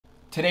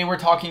Today we're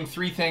talking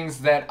 3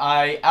 things that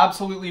I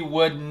absolutely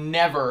would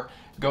never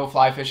go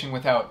fly fishing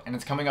without, and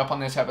it's coming up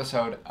on this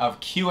episode of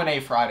Q&A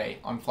Friday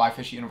on Fly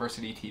Fish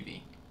University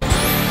TV.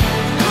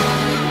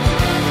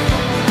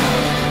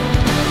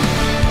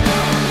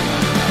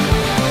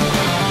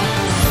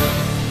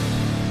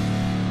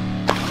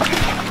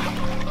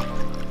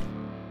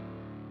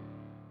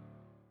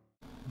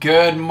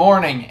 Good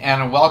morning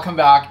and welcome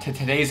back to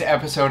today's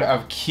episode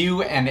of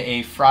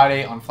Q&A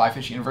Friday on Fly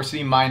Fish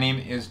University. My name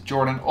is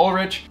Jordan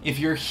Ulrich. If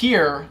you're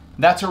here,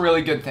 that's a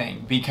really good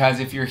thing, because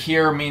if you're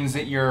here means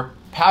that you're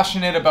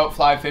passionate about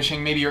fly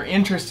fishing, maybe you're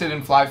interested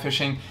in fly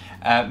fishing,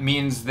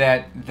 means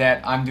that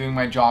I'm doing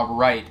my job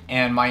right.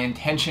 And my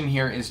intention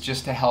here is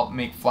just to help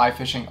make fly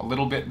fishing a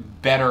little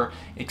bit better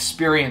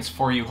experience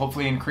for you,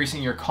 hopefully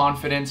increasing your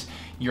confidence,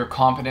 your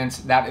competence.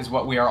 That is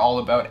what we are all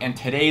about. And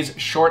today's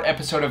short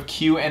episode of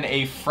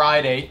Q&A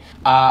Friday,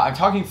 I'm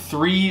talking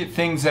 3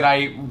 things that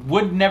I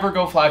would never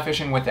go fly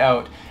fishing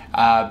without,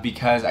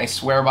 because I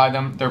swear by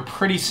them. They're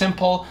pretty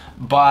simple,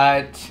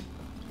 but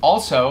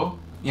also,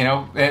 you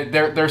know,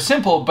 they're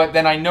simple, but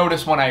then I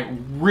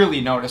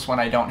really notice when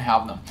I don't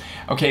have them.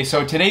 Okay,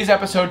 so today's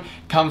episode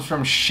comes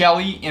from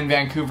Shelly in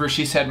Vancouver.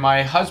 She said,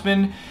 my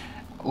husband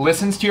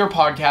listens to your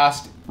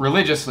podcast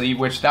religiously,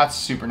 which that's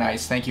super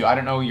nice. Thank you. I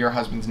don't know your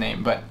husband's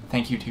name, but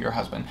thank you to your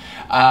husband.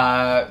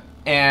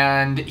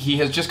 And he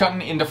has just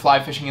gotten into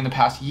fly fishing in the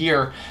past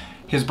year.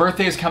 His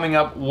birthday is coming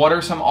up. What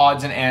are some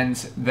odds and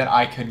ends that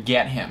I could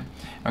get him?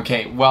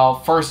 Okay, well,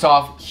 first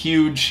off,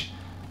 huge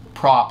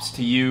props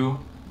to you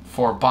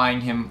for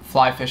buying him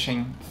fly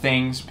fishing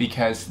things,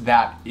 because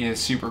that is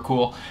super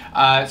cool.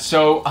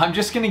 So I'm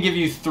just gonna give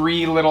you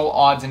 3 little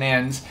odds and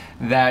ends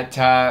that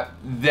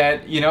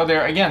you know,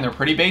 they're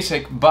pretty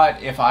basic,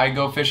 but if I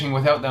go fishing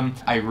without them,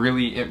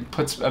 it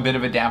puts a bit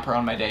of a damper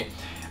on my day.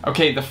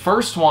 Okay, the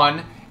first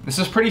one, this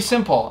is pretty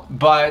simple,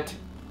 but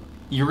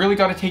you really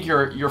got to take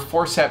your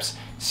forceps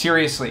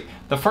seriously.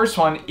 The first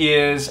one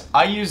is,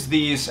 I use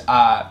these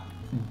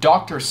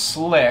Dr.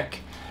 Slick.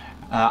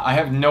 I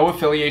have no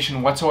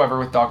affiliation whatsoever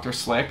with Dr.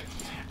 Slick.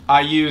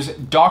 I use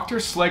Dr.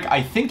 Slick,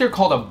 I think they're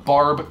called a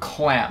barb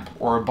clamp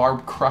or a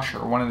barb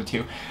crusher, one of the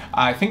two.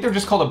 I think they're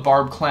just called a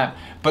barb clamp,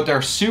 but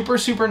they're super,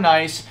 super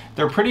nice.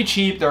 They're pretty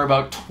cheap. They're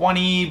about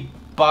 20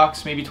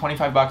 bucks, maybe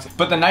 25 bucks.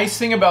 But the nice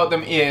thing about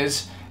them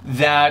is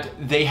that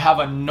they have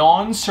a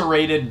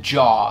non-serrated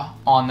jaw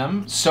on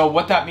them. So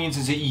what that means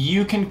is that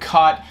you can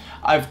cut,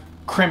 I've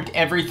crimped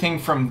everything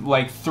from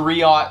like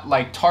 3/0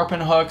 like tarpon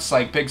hooks,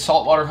 like big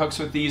saltwater hooks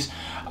with these,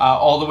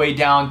 all the way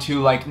down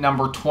to like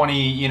number 20,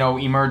 you know,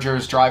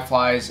 emergers, dry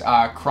flies,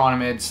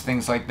 chronomids,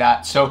 things like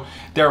that. So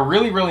they're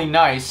really, really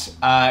nice.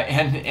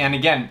 And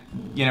again,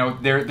 you know,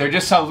 they're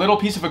just a little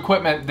piece of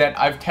equipment that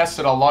I've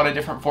tested a lot of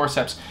different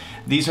forceps.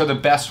 These are the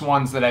best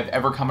ones that I've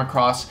ever come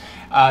across.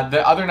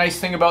 The other nice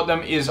thing about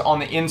them is on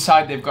the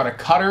inside, they've got a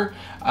cutter.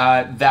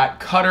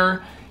 That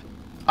cutter,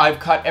 I've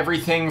cut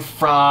everything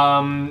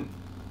from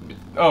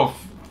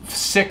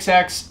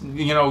 6X,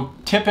 you know,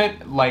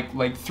 tippet,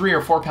 like 3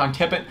 or 4 pound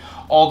tippet,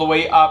 all the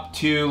way up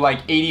to like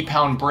 80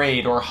 pound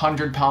braid or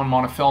 100 pound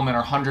monofilament or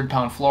 100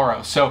 pound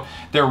fluoro. So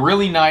they're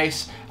really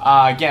nice.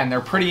 Again, they're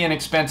pretty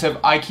inexpensive.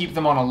 I keep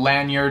them on a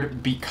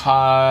lanyard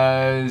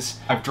because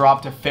I've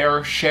dropped a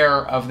fair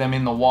share of them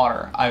in the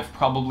water. I've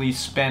probably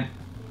spent,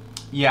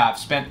 I've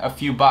spent a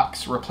few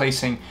bucks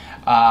replacing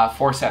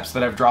forceps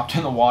that I've dropped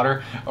in the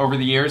water over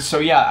the years. So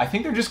yeah, I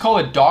think they're just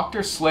called a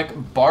Dr.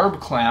 Slick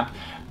barb clamp.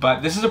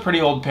 But this is a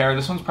pretty old pair.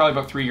 This one's probably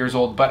about 3 years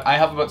old, but I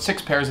have about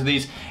 6 pairs of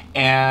these,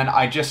 and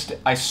I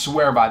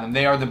swear by them.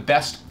 They are the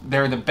best.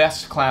 They're the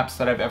best clamps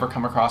that I've ever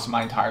come across in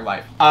my entire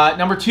life.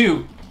 Number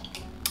 2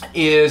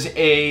 is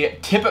a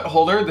tippet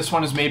holder. This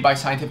one is made by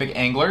Scientific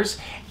Anglers.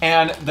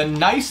 And the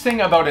nice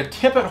thing about a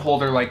tippet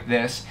holder like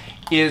this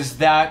is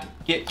that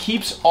it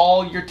keeps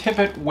all your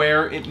tippet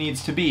where it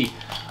needs to be.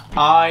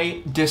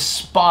 I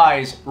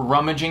despise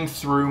rummaging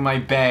through my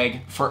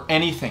bag for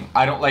anything.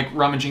 I don't like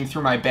rummaging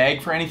through my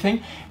bag for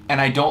anything,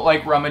 and I don't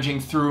like rummaging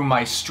through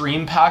my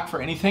stream pack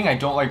for anything. I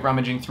don't like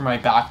rummaging through my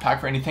backpack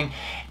for anything.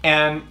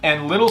 And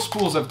little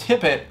spools of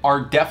tippet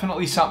are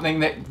definitely something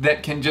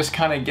that can just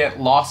kind of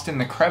get lost in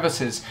the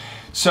crevices.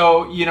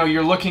 So, you know,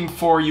 you want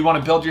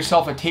to build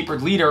yourself a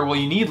tapered leader. Well,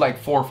 you need like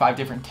 4 or 5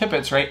 different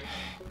tippets, right?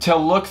 To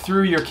look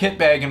through your kit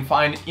bag and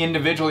find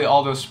individually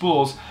all those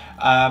spools.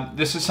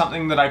 This is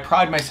something that I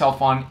pride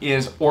myself on,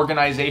 is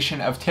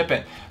organization of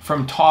tippet.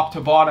 From top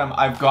to bottom,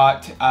 I've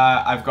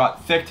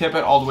got thick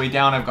tippet all the way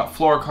down. I've got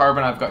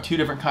fluorocarbon. I've got 2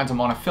 different kinds of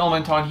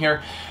monofilament on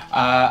here.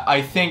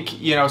 I think,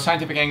 you know,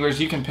 Scientific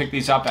Anglers, you can pick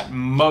these up at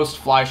most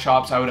fly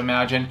shops, I would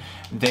imagine.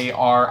 They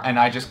are, and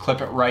I just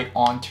clip it right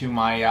onto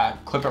my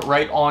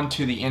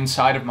the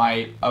inside of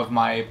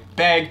my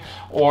bag,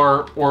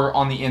 or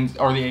on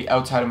the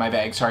outside of my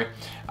bag. Sorry,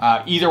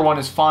 either one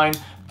is fine.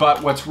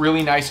 But what's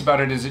really nice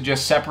about it is it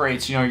just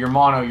separates, you know, your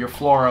mono, your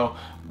fluoro,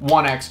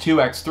 1X,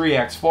 2X,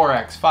 3X,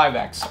 4X,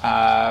 5X.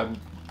 I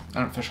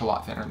don't fish a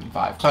lot thinner than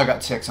 5. So I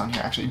got 6 on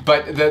here actually.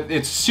 But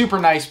it's super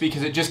nice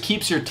because it just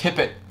keeps your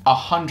tippet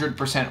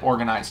 100%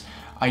 organized.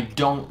 I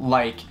don't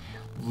like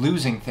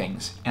losing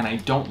things, and I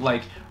don't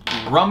like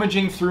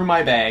rummaging through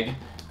my bag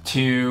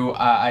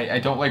I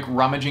don't like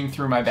rummaging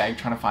through my bag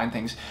trying to find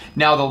things.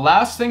 Now, the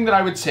last thing that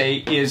I would say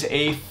is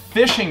a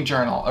fishing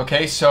journal,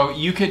 okay? So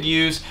you could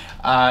use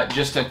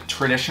just a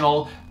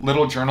traditional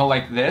little journal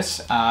like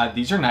this.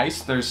 These are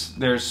nice.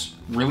 There's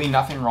really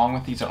nothing wrong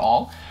with these at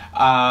all.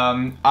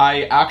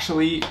 I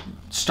actually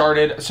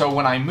started, so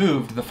when I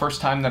moved, the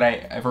first time that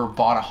I ever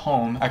bought a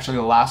home, actually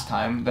the last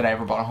time that I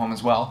ever bought a home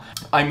as well,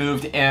 I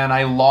moved and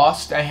I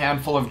lost a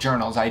handful of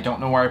journals. I don't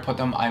know where I put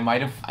them. I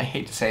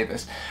hate to say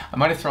this, I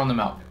might have thrown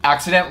them out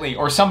accidentally,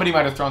 or somebody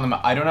might have thrown them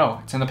out. I don't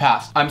know, it's in the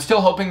past. I'm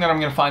still hoping that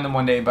I'm gonna find them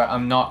one day, but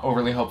I'm not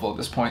overly hopeful at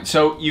this point.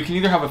 So you can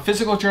either have a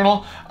physical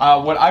journal.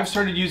 What I've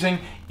started using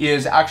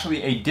is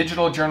actually a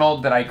digital journal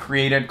that I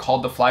created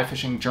called the Fly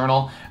Fishing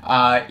Journal.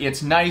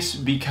 It's nice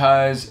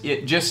because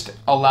it just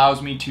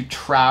allows me to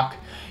track,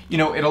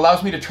 it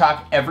allows me to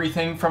track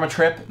everything from a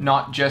trip,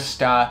 not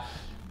just,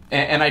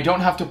 and I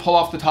don't have to pull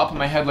off the top of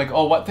my head like,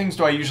 oh, what things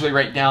do I usually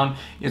write down?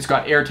 It's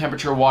got air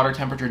temperature, water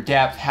temperature,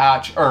 depth,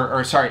 hatch,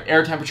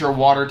 air temperature,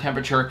 water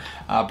temperature,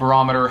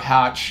 barometer,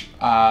 hatch,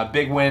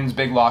 big wins,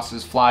 big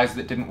losses, flies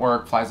that didn't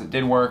work, flies that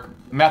did work,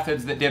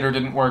 methods that did or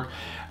didn't work.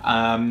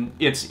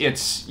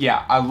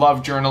 Yeah, I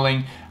love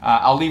journaling.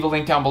 I'll leave a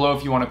link down below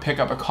if you want to pick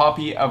up a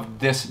copy of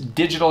this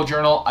digital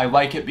journal. I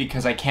like it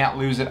because I can't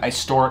lose it. I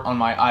store it on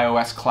my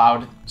iOS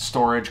cloud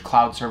storage,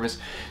 cloud service.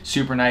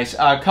 Super nice.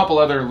 A couple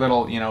other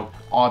little,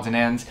 odds and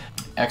ends.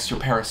 Extra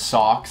pair of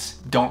socks.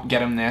 Don't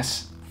get him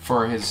this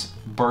for his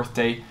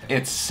birthday.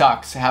 It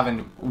sucks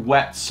having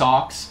wet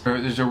socks.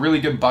 There's a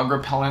really good bug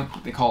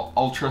repellent they call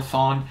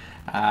Ultrathon.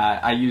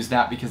 I use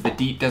that because the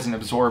DEET doesn't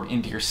absorb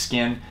into your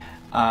skin.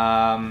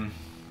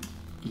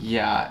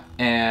 Yeah,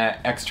 an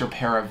extra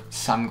pair of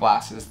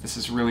sunglasses. This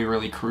is really,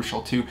 really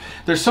crucial too.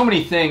 There's so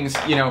many things,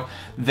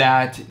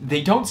 that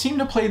they don't seem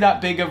to play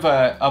that big of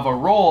a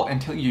role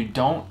until you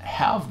don't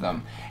have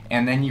them.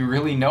 And then you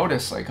really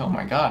notice like, oh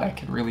my God, I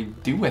could really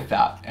do with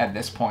that at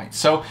this point.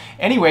 So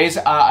anyways,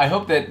 I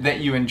hope that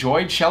you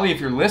enjoyed. Shelly,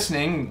 if you're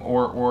listening,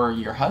 or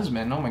your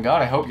husband, oh my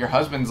God, I hope your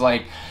husband's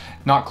like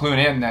not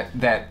cluing in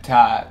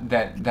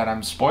that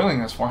I'm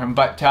spoiling this for him.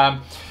 But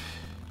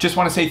just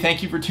want to say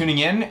thank you for tuning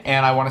in,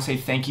 and I want to say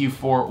thank you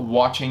for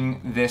watching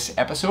this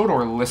episode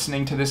or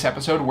listening to this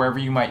episode wherever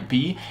you might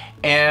be.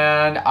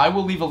 And I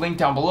will leave a link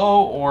down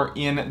below or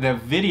in the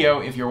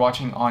video if you're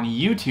watching on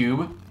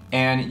YouTube,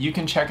 and you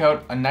can check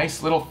out a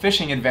nice little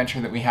fishing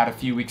adventure that we had a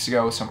few weeks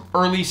ago, some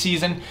early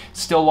season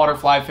stillwater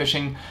fly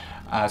fishing,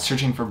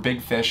 searching for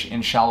big fish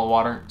in shallow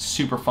water.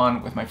 Super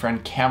fun with my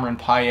friend Cameron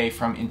Paye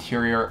from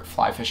Interior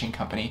Fly Fishing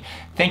Company.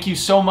 Thank you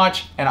so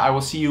much, and I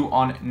will see you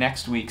on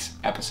next week's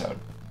episode.